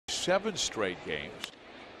7 straight games.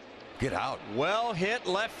 Get out. Well hit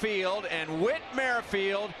left field, and Whit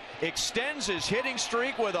Merrifield extends his hitting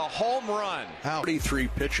streak with a home run. 43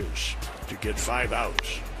 pitches to get 5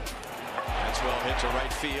 outs. That's well hit to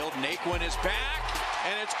right field. Naquin is back,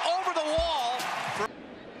 and it's over the wall.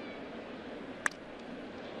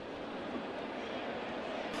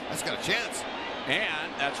 That's got a chance.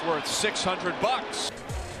 And that's worth $600.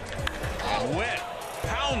 And Whit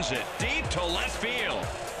pounds it deep to left field.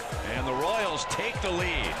 And the Royals take the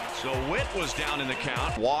lead. So Whit was down in the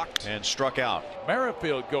count, walked, and struck out.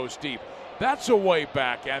 Merrifield goes deep. That's a way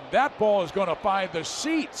back, and that ball is going to find the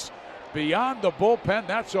seats beyond the bullpen.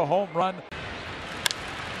 That's a home run.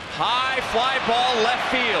 High fly ball left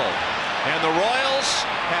field. And the Royals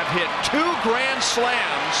have hit 2 grand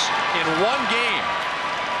slams in 1 game.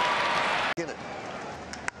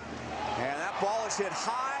 And that ball is hit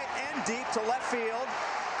high and deep to left field.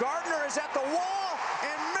 Gardner is at the wall,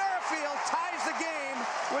 and Merrifield ties the game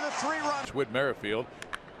with a 3-run. Whit Merrifield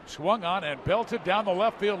swung on and belted down the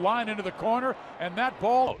left field line into the corner, and that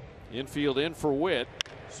ball. Infield in for Whit.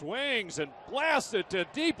 Swings and blasts it to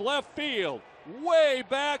deep left field. Way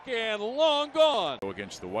back and long gone.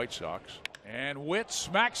 Against the White Sox. And Whit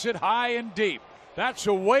smacks it high and deep. That's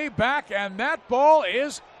a way back, and that ball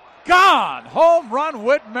is gone. Home run,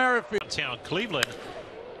 Whit Merrifield. Downtown Cleveland.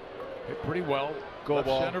 Hit pretty well. Go Left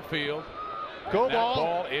ball. Center field. Go that ball.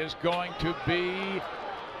 Ball is going to be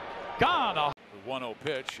gone. A 1-0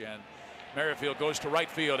 pitch, and Merrifield goes to right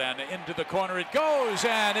field, and into the corner it goes,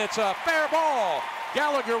 and it's a fair ball.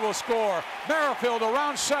 Gallagher will score. Merrifield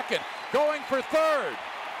around second, going for third.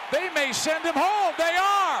 They may send him home. They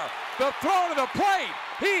are. The throw to the plate.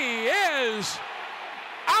 He is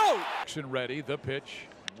out. Action ready. The pitch.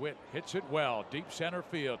 Whit hits it well. Deep center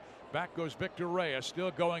field. Back goes Victor Reyes,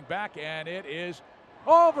 still going back, and it is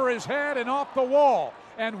over his head and off the wall.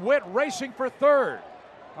 And Whit racing for third.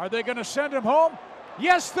 Are they going to send him home?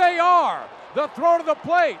 Yes, they are. The throw to the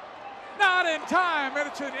plate. Not in time, and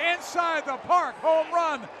it's an inside the park home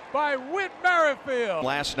run by Whit Merrifield.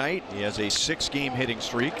 Last night, he has a 6-game hitting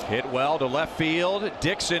streak. Hit well to left field.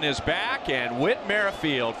 Dixon is back, and Whit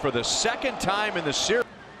Merrifield for the 2nd time in the series.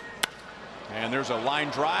 And there's a line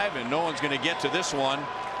drive, and no one's going to get to this one.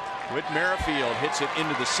 Whit Merrifield hits it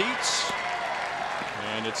into the seats,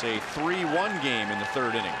 and it's a 3-1 game in the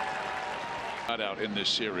 3rd inning. Not out in this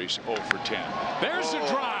series, 0 for 10. There's the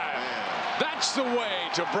drive. That's the way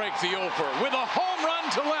to break the over with a home run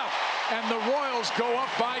to left, and the Royals go up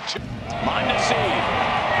by 2. Mondesi,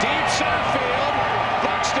 deep center field.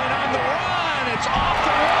 Buxton on the run. It's off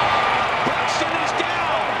the wall. Buxton is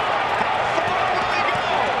down. How far will he go?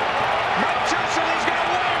 Mike Churchill is going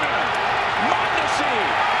to wave him. Mondesi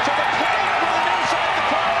to the plate with an inside the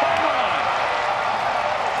park home run.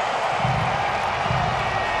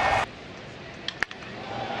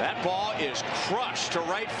 That ball is crushed to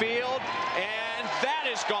right field, and that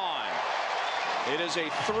is gone. It is a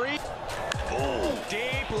 3.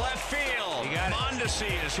 Deep left field. Mondesi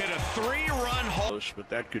has hit a 3-run home. But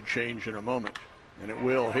that could change in a moment. And it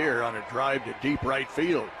will here on a drive to deep right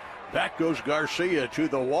field. Back goes Garcia to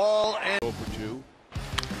the wall, and 0 for 2.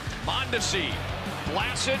 Mondesi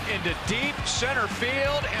blasts it into deep center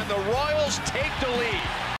field, and the Royals take the lead.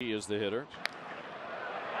 He is the hitter.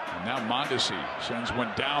 And now Mondesi sends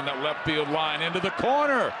one down that left field line into the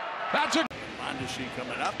corner. That's a Mondesi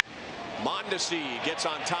coming up. Mondesi gets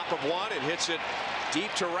on top of one and hits it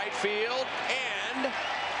deep to right field, and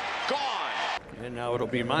gone. And now it'll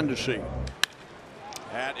be Mondesi.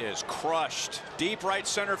 That is crushed deep right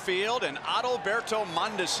center field, and Adalberto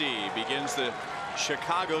Mondesi begins the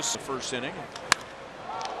Chicago's 1st inning.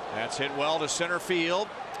 That's hit well to center field.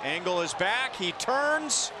 Angle is back. He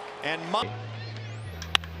turns, and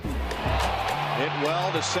hit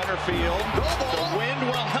well to center field. The wind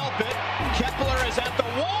will help it. Kepler is at the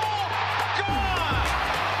wall. Gone!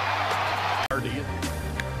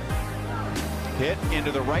 Hit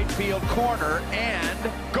into the right field corner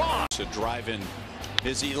and gone. To drive in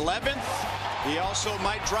his 11th. He also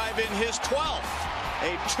might drive in his 12th.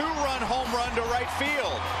 A 2-run home run to right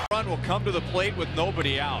field. Run will come to the plate with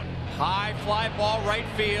nobody out. High fly ball right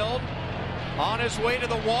field. On his way to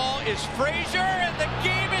the wall is Frazier, and the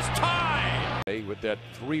game is tied. with that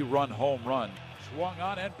 3-run home run. Swung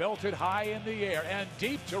on and belted high in the air and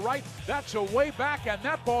deep to right. That's a way back, and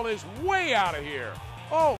that ball is way out of here.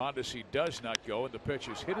 Oh, Mondesi does not go, and the pitch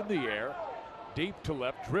is hit in the air. Deep to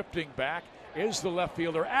left, drifting back is the left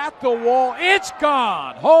fielder at the wall. It's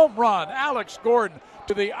gone. Home run. Alex Gordon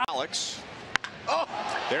to the Alex. Oh,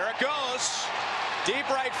 there it goes. Deep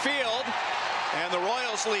right field, and the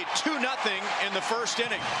Royals lead 2-0 in the first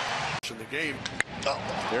inning. in the game.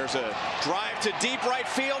 There's a drive to deep right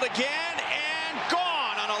field again, and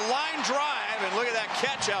gone on a line drive. And look at that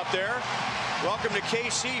catch out there. Welcome to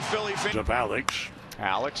KC, Philly fans. Of Alex.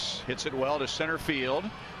 Alex hits it well to center field.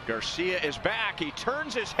 Garcia is back. He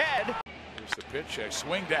turns his head. Here's the pitch. A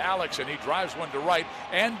swing to Alex, and he drives one to right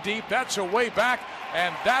and deep. That's a way back,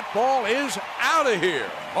 and that ball is out of here.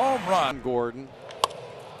 Home run. Gordon.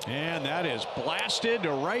 And that is blasted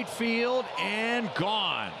to right field and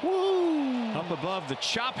gone. Woo! Up above the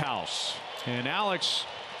chop house. And Alex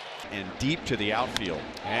and deep to the outfield.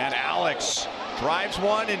 And Alex drives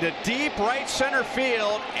one into deep right center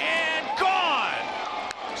field and gone.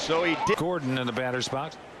 So he did. Gordon in the batter's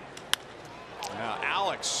box. Now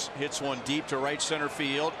Alex hits one deep to right center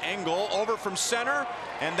field. Engel over from center,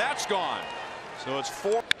 and that's gone. So it's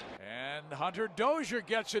 4. And Hunter Dozier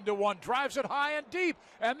gets into one, drives it high and deep,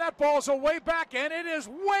 and that ball's a way back, and it is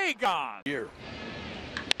way gone. Here.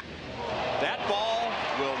 That ball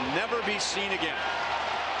will never be seen again.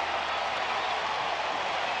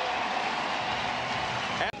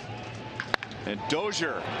 And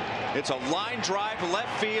Dozier, it's a line drive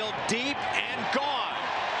left field deep and gone.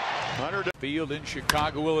 Hunter Field in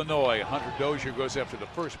Chicago, Illinois. Hunter Dozier goes after the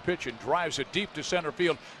first pitch and drives it deep to center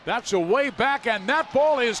field. That's a way back, and that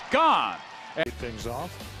ball is gone. Things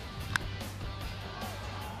off.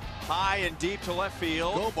 high and deep to left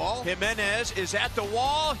field. Go ball. Jimenez is at the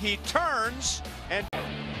wall. He turns and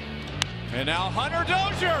now Hunter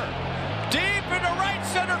Dozier deep into right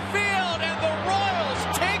center field, and the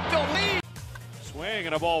Royals take the lead. Swing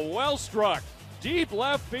and a ball well struck. Deep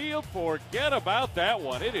left field. Forget about that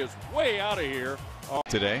one. It is way out of here.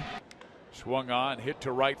 Today. Swung on, hit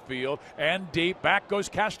to right field, and deep. Back goes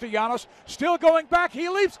Castellanos. Still going back. He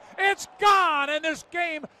leaps. It's gone, and this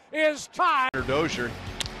game is tied. Dozier.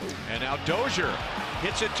 And now Dozier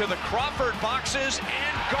hits it to the Crawford boxes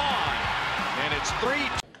and gone. And it's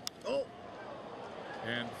 3-2.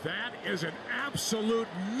 And that is an absolute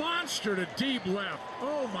monster to deep left.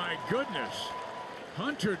 Oh, my goodness.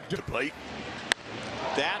 Hunter To plate.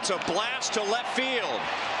 That's a blast to left field.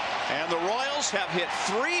 And the Royals have hit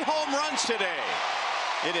 3 home runs today.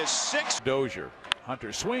 It is 6. Dozier.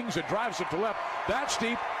 Hunter swings and drives it to left. That's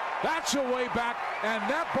deep. That's a way back. And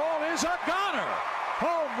that ball is a goner.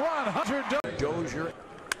 Home run, Hunter Dozier.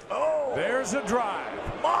 Oh, there's a drive.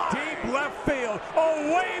 Deep left field.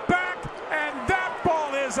 Oh, way back. And that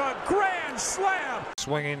ball is a grand slam.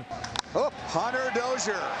 Swinging. Hunter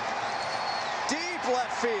Dozier. Deep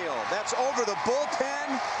left field. That's over the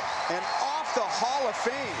bullpen and off the Hall of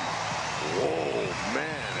Fame. Oh,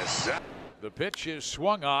 man. Is that... The pitch is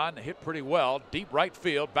swung on, hit pretty well, deep right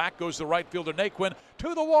field. Back goes the right fielder Naquin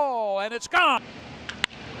to the wall, and it's gone.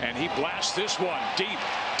 And he blasts this one deep,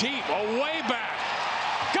 away back.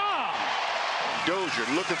 Gone.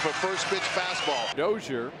 Dozier looking for first pitch fastball.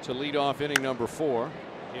 Dozier to lead off inning number 4.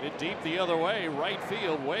 Hit it deep the other way, right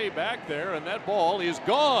field, way back there, and that ball is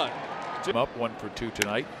gone. Up 1 for 2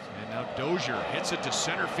 tonight. And now Dozier hits it to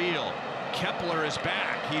center field. Kepler is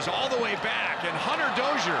back. He's all the way back. And Hunter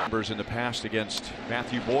Dozier. Numbers in the past against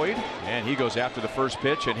Matthew Boyd. And he goes after the first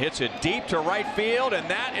pitch and hits it deep to right field. And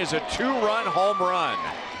that is a 2-run home run.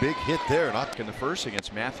 Big hit there. Not In the first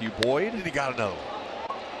against Matthew Boyd. he got another.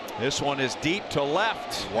 This one is deep to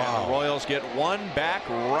left. Wow. And the Royals get one back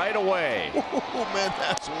right away. Oh, man,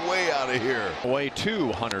 that's way out of here. Away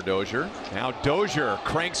to Hunter Dozier. Now Dozier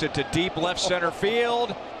cranks it to deep left center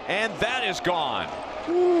field. And that is gone.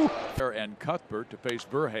 And Cuthbert to face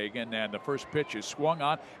Verhagen, and the first pitch is swung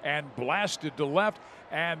on and blasted to left,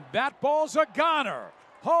 and that ball's a goner.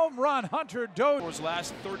 Home run, Hunter Dozier. His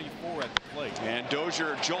last 34 at the plate. And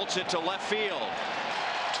Dozier jolts it to left field.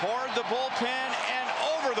 Toward the bullpen and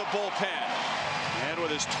over the bullpen. And with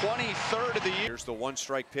his 23rd of the year. Here's the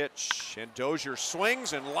 1-strike pitch. And Dozier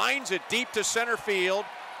swings and lines it deep to center field.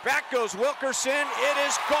 Back goes Wilkerson. It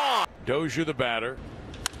is gone. Dozier the batter.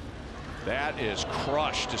 That is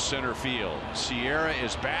crushed to center field. Sierra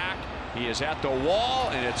is back. He is at the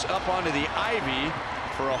wall, and it's up onto the ivy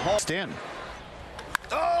for a home. Stand.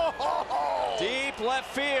 Deep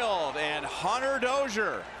left field, and Hunter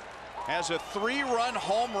Dozier has a 3-run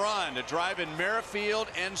home run to drive in Merrifield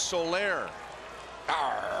and Soler.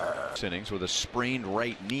 Innings with a sprained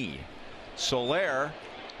right knee. Soler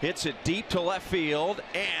hits it deep to left field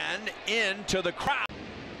and into the crowd.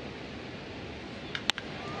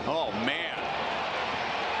 Oh, man.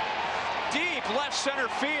 Deep left center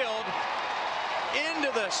field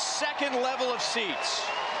into the second level of seats.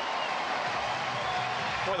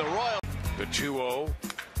 For the Royals. The 2-0.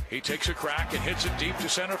 He takes a crack and hits it deep to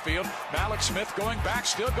center field. Malik Smith going back,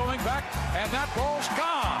 still going back, and that ball's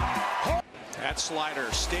gone. That slider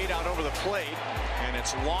stayed out over the plate, and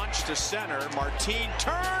it's launched to center. Martìn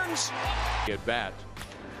turns. At bat.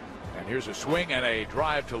 And here's a swing and a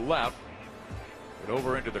drive to left. But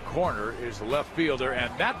over into the corner is the left fielder,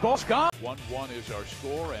 and that ball's gone. 1-1 is our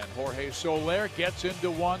score, and Jorge Soler gets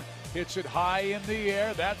into one, hits it high in the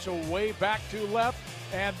air. That's a way back to left,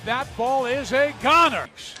 and that ball is a goner.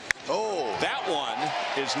 Oh, that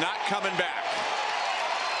one is not coming back.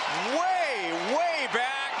 Way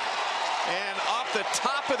back, and off the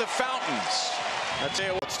top of the fountains. That's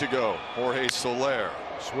it. What's to go? Jorge Soler.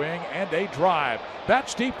 Swing and a drive.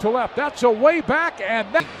 That's deep to left. That's a way back,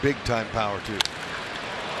 and that Big time power, too.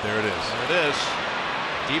 There it is. There it is.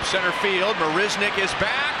 Deep center field. Marisnik is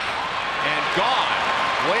back and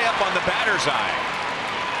gone. Way up on the batter's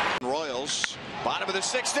eye. Royals, bottom of the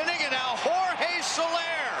 6th inning, and now Jorge Soler.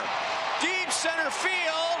 Deep center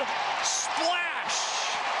field.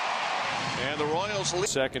 Splash. And the Royals lead.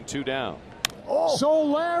 Second, 2 down. Oh.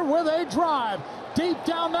 Soler with a drive deep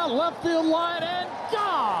down that left field line and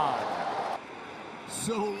gone.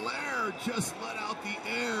 Soler just let out the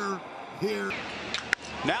air here.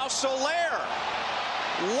 Now Soler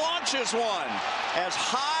launches one as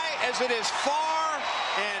high as it is far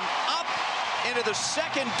and up into the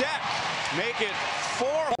second deck. Make it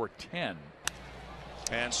 4-10.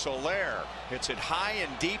 And Soler hits it high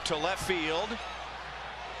and deep to left field.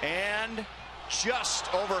 And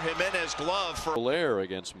just over Jimenez's glove for Soler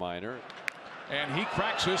against Minor. And he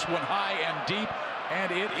cracks this one high and deep, and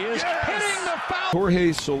it is hitting the foul.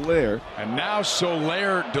 Jorge Soler. And now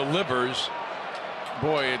Soler delivers.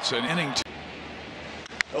 Boy, it's an inning.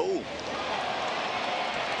 Oh.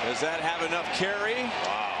 Does that have enough carry?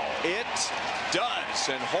 Wow. It does.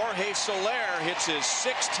 And Jorge Soler hits his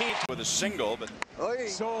 16th with a single. But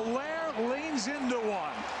Soler leans into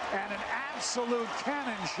one, and an absolute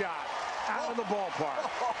cannon shot out of the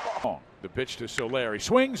ballpark. The pitch to Soler. He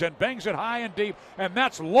swings and bangs it high and deep, and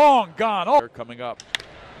that's long gone. Oh, coming up.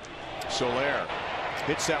 Soler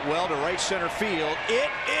hits that well to right center field.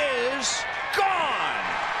 It is gone.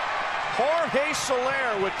 Jorge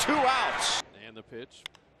Soler with 2 outs. And the pitch.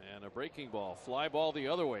 And a breaking ball. Fly ball the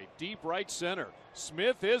other way. Deep right center.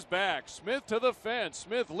 Smith is back. Smith to the fence.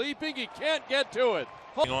 Smith leaping. He can't get to it.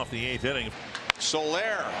 Off the 8th inning.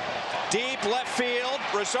 Soler, deep left field.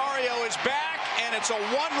 Rosario is back, and it's a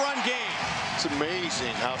 1-run game. It's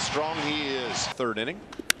amazing how strong he is. 3rd inning.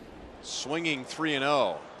 Swinging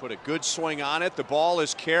 3-0. Put a good swing on it. The ball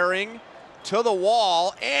is carrying to the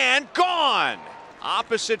wall and gone.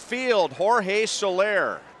 Opposite field, Jorge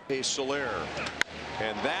Soler.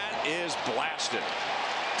 And that is blasted.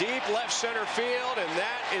 Deep left center field, and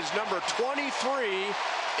that is number 23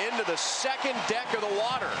 into the second deck of the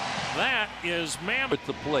water. That is Mammoth at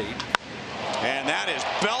the plate. And that is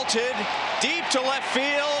belted deep to left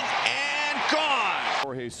field and gone.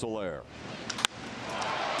 Jorge Soler.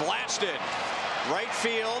 Blasted right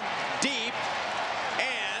field deep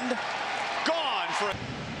and gone for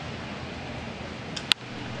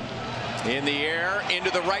in the air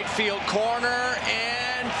into the right field corner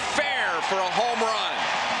and fair for a home run.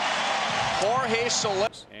 Jorge Soler.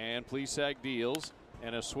 And Plesac deals,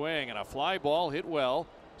 and a swing and a fly ball hit well.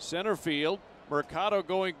 Center field. Mercado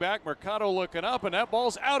going back. Mercado looking up, and that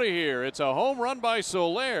ball's out of here. It's a home run by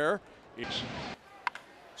Soler.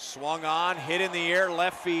 Swung on, hit in the air,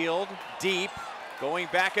 left field, deep. Going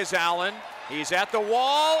back is Allen. He's at the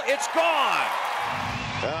wall. It's gone.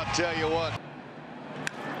 I'll tell you what.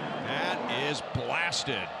 That is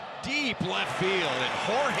blasted. Deep left field, and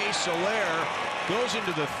Jorge Soler goes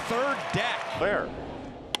into the 3rd deck. There.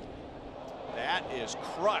 That is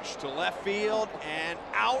crushed to left field and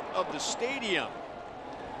out of the stadium.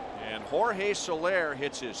 And Jorge Soler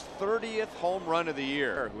hits his 30th home run of the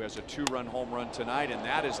year, who has a 2-run home run tonight, and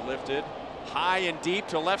that is lifted high and deep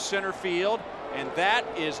to left center field. And that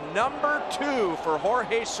is number 2 for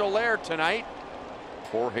Jorge Soler tonight.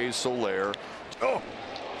 Jorge Soler. Oh.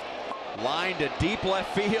 Line to deep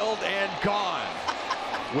left field and gone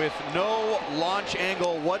with no launch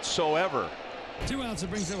angle whatsoever. 2 outs. It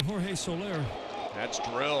brings up Jorge Soler. That's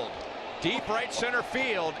drilled deep right center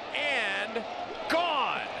field and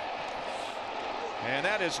gone. And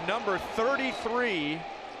that is number 33.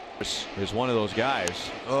 Is one of those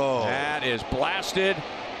guys. Oh. That is blasted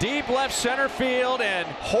deep left center field, and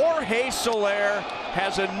Jorge Soler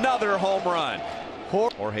has another home run.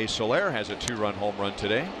 Jorge Soler has a 2-run home run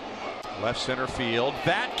today. Left center field.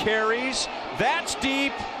 That carries. That's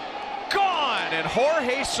deep. Gone. And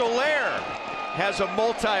Jorge Soler has a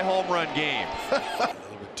multi-home run game. A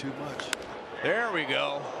little bit too much. There we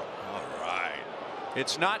go. All right.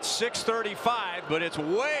 It's not 6:35, but it's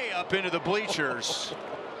way up into the bleachers.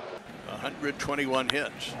 121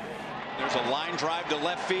 hits. There's a line drive to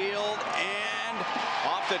left field and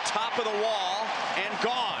off the top of the wall and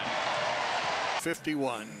gone.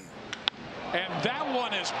 51. And that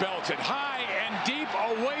one is belted high and deep,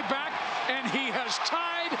 away back, and he has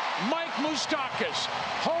tied Mike Moustakas.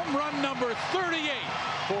 Home run number 38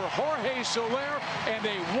 for Jorge Soler and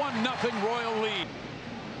a 1-0 Royal lead.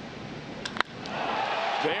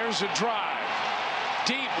 There's a drive,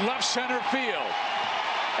 deep left center field,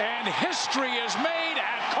 and history is made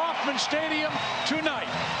at Kauffman Stadium tonight.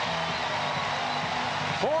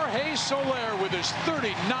 Jorge Soler with his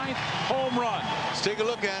 39th home run. Let's take a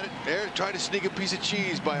look at it. Eric tried to sneak a piece of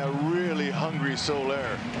cheese by a really hungry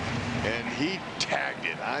Soler, and he tagged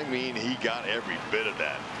it. I mean, he got every bit of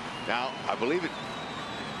that. Now, I believe it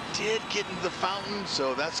did get into the fountain,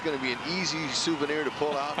 so that's going to be an easy souvenir to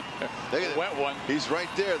pull out. Look at Wet one. He's right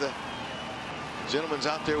there. The gentleman's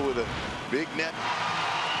out there with a big net.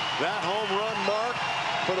 That home run mark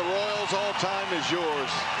for the Royals all-time is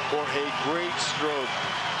yours. Jorge, great stroke.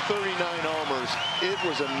 39 homers. It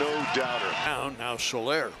was a no-doubter. Now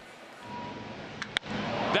Soler.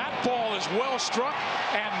 That ball is well struck,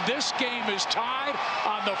 and this game is tied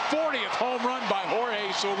on the 40th home run by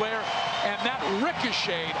Jorge Soler, and that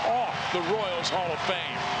ricocheted off the Royals Hall of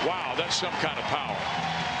Fame. Wow, that's some kind of power.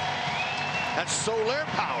 That's Soler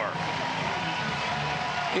power.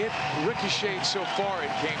 It ricocheted so far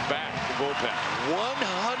it came back to the bullpen.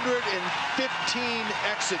 115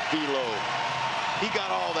 exit velo. He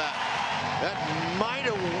got all that. That might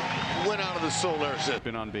have went out of the Soler system.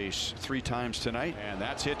 Been on base 3 times tonight, and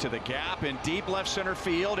that's hit to the gap in deep left center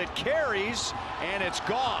field. It carries, and it's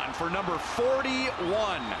gone for number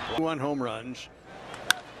 41. 1 home runs.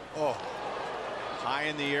 Oh. High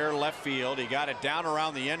in the air left field. He got it down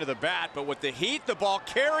around the end of the bat, but with the heat, the ball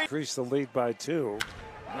carried. Increased the lead by 2.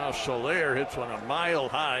 Now Soler hits one a mile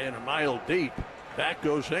high and a mile deep. Back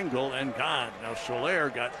goes Engel and gone. Now Soler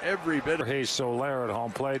got every bit of. Jorge Soler at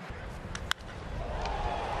home plate.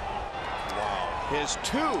 His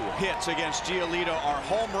 2 hits against Giolito are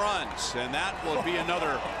home runs, and that will be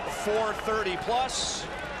another 430 plus.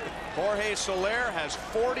 Jorge Soler has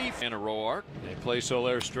 40 In a row arc. They play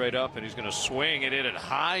Soler straight up, and he's going to swing and hit it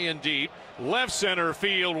high and deep. Left center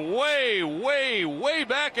field, way, way, way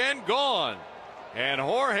back and gone. And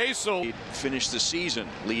Jorge Soler finished the season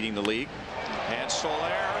leading the league. And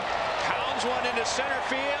Soler pounds one into center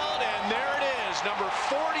field, and there it is, number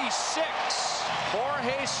 46.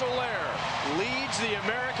 Jorge Soler leads the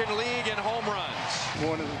American League in home runs.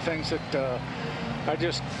 One of the things that I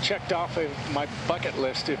just checked off of my bucket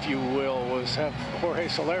list, if you will, was have Jorge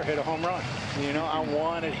Soler hit a home run. You know, I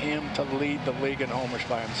wanted him to lead the league in homers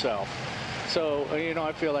by himself. So, you know,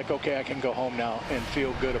 I feel like, okay, I can go home now and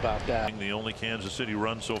feel good about that. The only Kansas City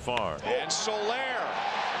run so far. And Soler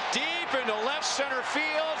deep into left center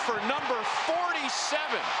field for number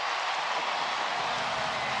 47.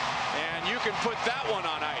 And you can put that one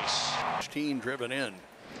on ice. 16 driven in.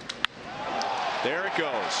 There it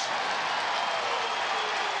goes.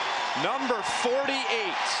 Number 48.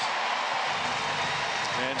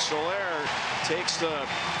 And Soler takes the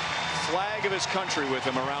flag of his country with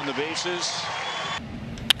him around the bases.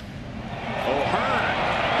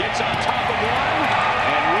 O'Hearn gets on top of one,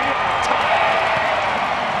 and we are tied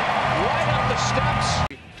right up the steps.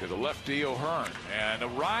 To the lefty O'Hearn, and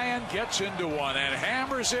Ryan gets into one and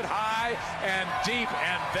hammers it high and deep,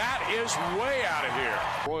 and that is way out of here.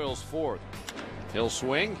 Royals 4th. He'll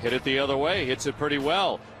swing, hit it the other way, hits it pretty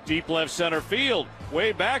well. Deep left center field,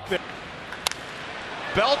 way back there.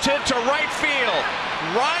 Belted to right field.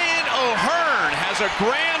 Ryan O'Hearn has a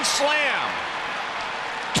grand slam.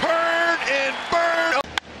 Turn and burn.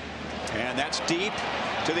 And that's deep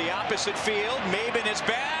to the opposite field. Maben is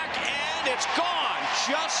back, and it's gone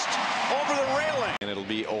just over the railing. And it'll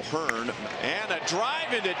be O'Hearn, and a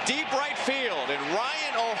drive into deep right field. And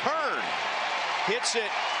Ryan O'Hearn hits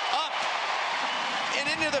it up and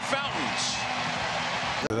into the fountains.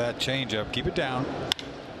 That changeup, keep it down.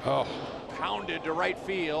 Oh. Pounded to right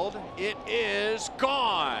field. It is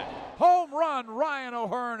gone. Home run, Ryan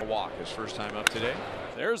O'Hearn. Walk his first time up today.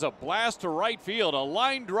 There's a blast to right field, a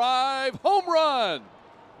line drive, home run.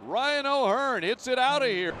 Ryan O'Hearn hits it out of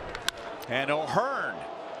here. And O'Hearn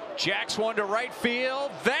jacks one to right field.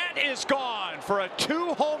 That is gone for a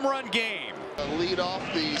 2-home run game. Lead off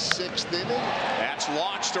the 6th inning. That's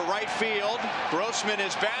launched to right field. Grossman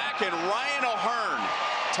is back, and Ryan O'Hearn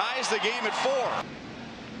ties the game at 4.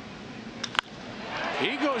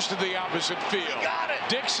 He goes to the opposite field. Got it.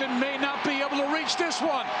 Dixon may not be able to reach this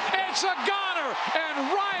one. It's a goner,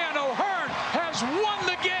 and Ryan O'Hearn has won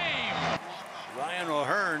the game. Ryan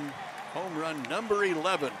O'Hearn, home run number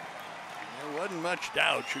 11. There wasn't much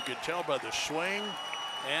doubt. You could tell by the swing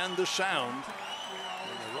and the sound.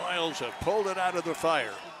 And the Royals have pulled it out of the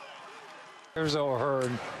fire. There's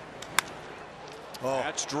O'Hearn. Oh.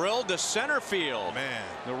 That's drilled to center field. Man.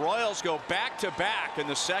 The Royals go back-to-back in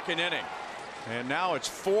the second inning. And now it's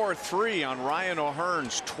 4-3 on Ryan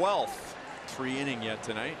O'Hearn's 12th 3-inning yet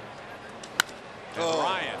tonight. And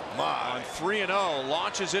Ryan on 3-0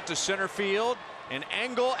 launches it to center field. An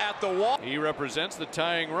angle at the wall. He represents the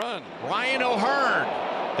tying run. Ryan O'Hearn.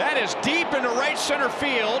 That is deep into right center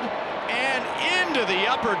field and into the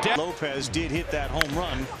upper deck. Lopez did hit that home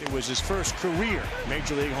run. It was his first career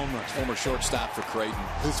Major League home run. Former shortstop for Creighton.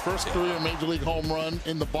 His first career Major League home run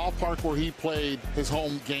in the ballpark where he played his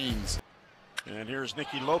home games. And here's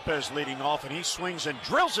Nicky Lopez leading off, and he swings and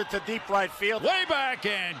drills it to deep right field. Way back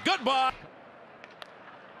and goodbye.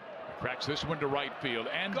 Cracks this one to right field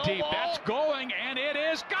and deep. Ball. That's going and it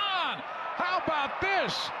is gone. How about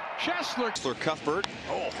this? Cheslor Cuthbert.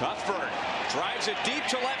 Cuthbert drives it deep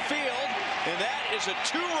to left field, and that is a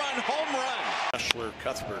 2-run home run. Cheslor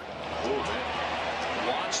Cuthbert.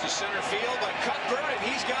 Launched to center field by Cuthbert, and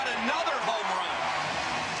he's got another home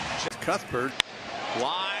run. Cuthbert.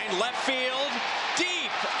 Line left field,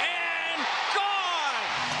 deep and gone.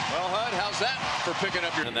 Well, Hud, how's that for picking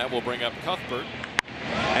up your? And that will bring up Cuthbert.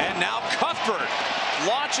 And now Cuthbert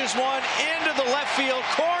launches one into the left field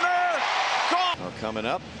corner. Gone. Now coming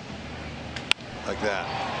up like that.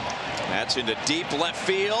 That's into deep left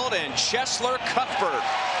field, and Cheslor Cuthbert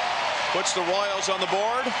puts the Royals on the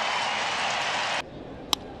board.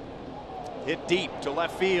 Hit deep to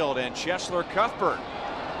left field, and Cheslor Cuthbert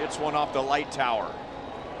hits one off the light tower.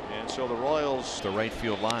 And so the Royals, the right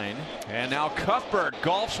field line. And now Cuthbert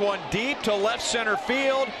golfs one deep to left center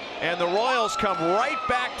field, and the Royals come right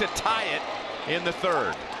back to tie it in the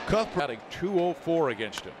third. Cuthbert batting .204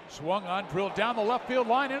 against him. Swung on, drilled down the left field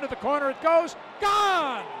line into the corner. It goes.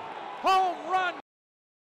 Gone! Home run!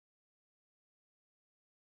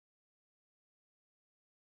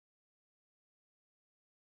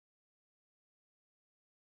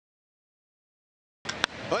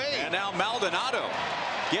 And now Maldonado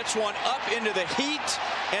gets one up into the heat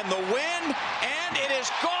and the wind, and it is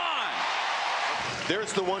gone.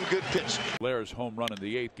 There's the one good pitch. Blair's home run in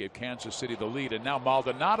the 8th gave Kansas City the lead, and now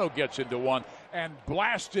Maldonado gets into one and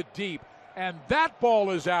blasted deep, and that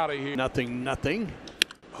ball is out of here. Nothing.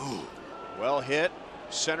 Well hit,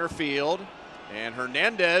 center field, and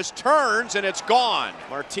Hernandez turns, and it's gone.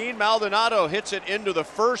 Martìn Maldonado hits it into the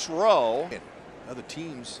first row. Other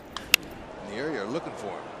teams in the area are looking for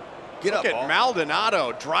him. Look at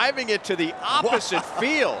Maldonado driving it to the opposite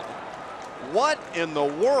field. What in the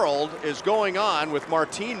world is going on with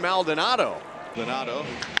Martìn Maldonado? Maldonado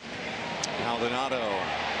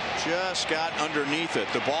just got underneath it.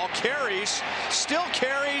 The ball carries, still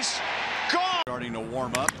carries, gone. Starting to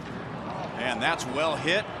warm up, and that's well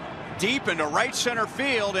hit. Deep into right center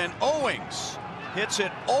field, and Owings hits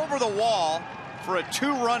it over the wall for a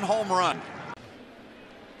 2-run home run.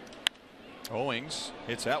 Owings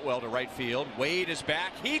hits that well to right field. Wade is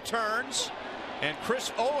back. He turns, and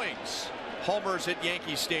Chris Owings homers at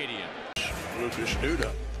Yankee Stadium. Lucas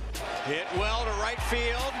Duda. Hit well to right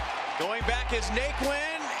field. Going back is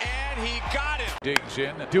Naquin, and he got him. Digs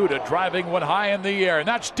in. Duda driving one high in the air, and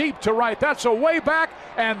that's deep to right. That's a way back,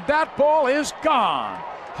 and that ball is gone.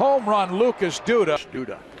 Home run, Lucas Duda.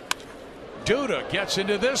 Duda gets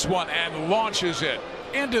into this one and launches it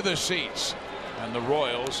into the seats. And the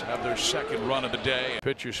Royals have their second run of the day.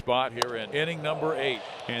 Pitcher spot here in inning number 8.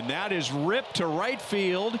 And that is ripped to right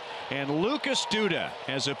field. And Lucas Duda,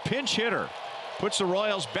 as a pinch hitter, puts the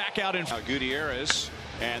Royals back out in. Gutierrez.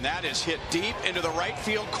 And that is hit deep into the right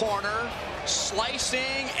field corner. Slicing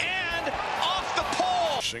and off the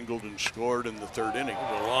pole. Singled and scored in the 3rd inning.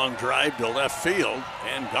 A long drive to left field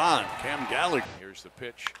and gone. Cam Gallagher. Here's the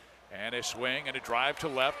pitch and a swing and a drive to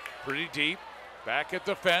left. Pretty deep. Back at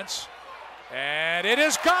the fence. And it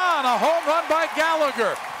is gone. A home run by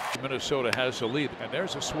Gallagher. Minnesota has the lead. And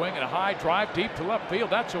there's a swing and a high drive deep to left field.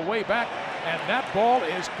 That's a way back. And that ball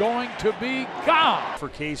is going to be gone. For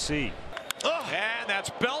KC. And that's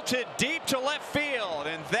belted deep to left field.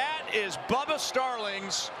 And that is Bubba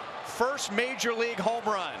Starling's first Major League home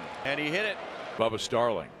run. And he hit it. Bubba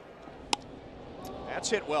Starling. That's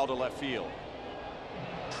hit well to left field.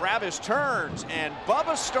 Travis turns, and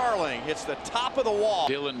Bubba Starling hits the top of the wall.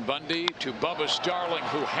 Dylan Bundy to Bubba Starling,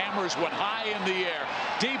 who hammers one high in the air,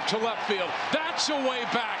 deep to left field. That's a way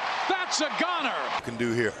back. That's a gunner. Can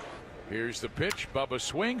do here. Here's the pitch. Bubba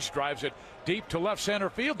swings, drives it deep to left center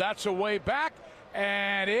field. That's a way back,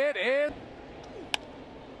 and it is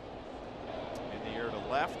in the air to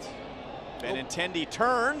left. Benintendi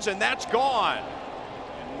turns, and that's gone.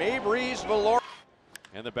 And Meibrys Viloria.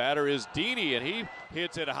 And the batter is Dini, and he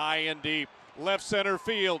hits it high and deep. Left center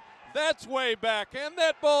field. That's way back, and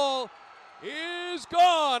that ball is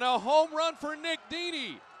gone. A home run for Nick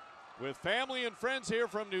Dini. With family and friends here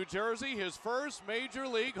from New Jersey, his first major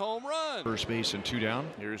league home run. First base and 2 down.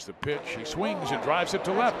 Here's the pitch. He swings and drives it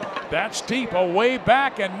to left. That's deep, away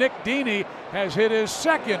back, and Nick Dini has hit his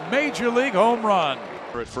second major league home run.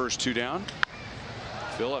 At first, 2 down.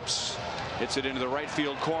 Phillips hits it into the right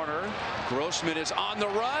field corner. Grossman is on the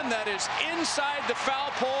run. That is inside the foul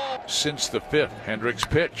pole. Since the 5th, Hendricks'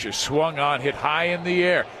 pitch is swung on, hit high in the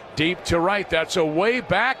air. Deep to right, that's a way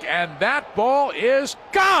back, and that ball is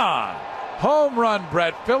gone. Home run,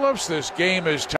 Brett Phillips. This game is tied.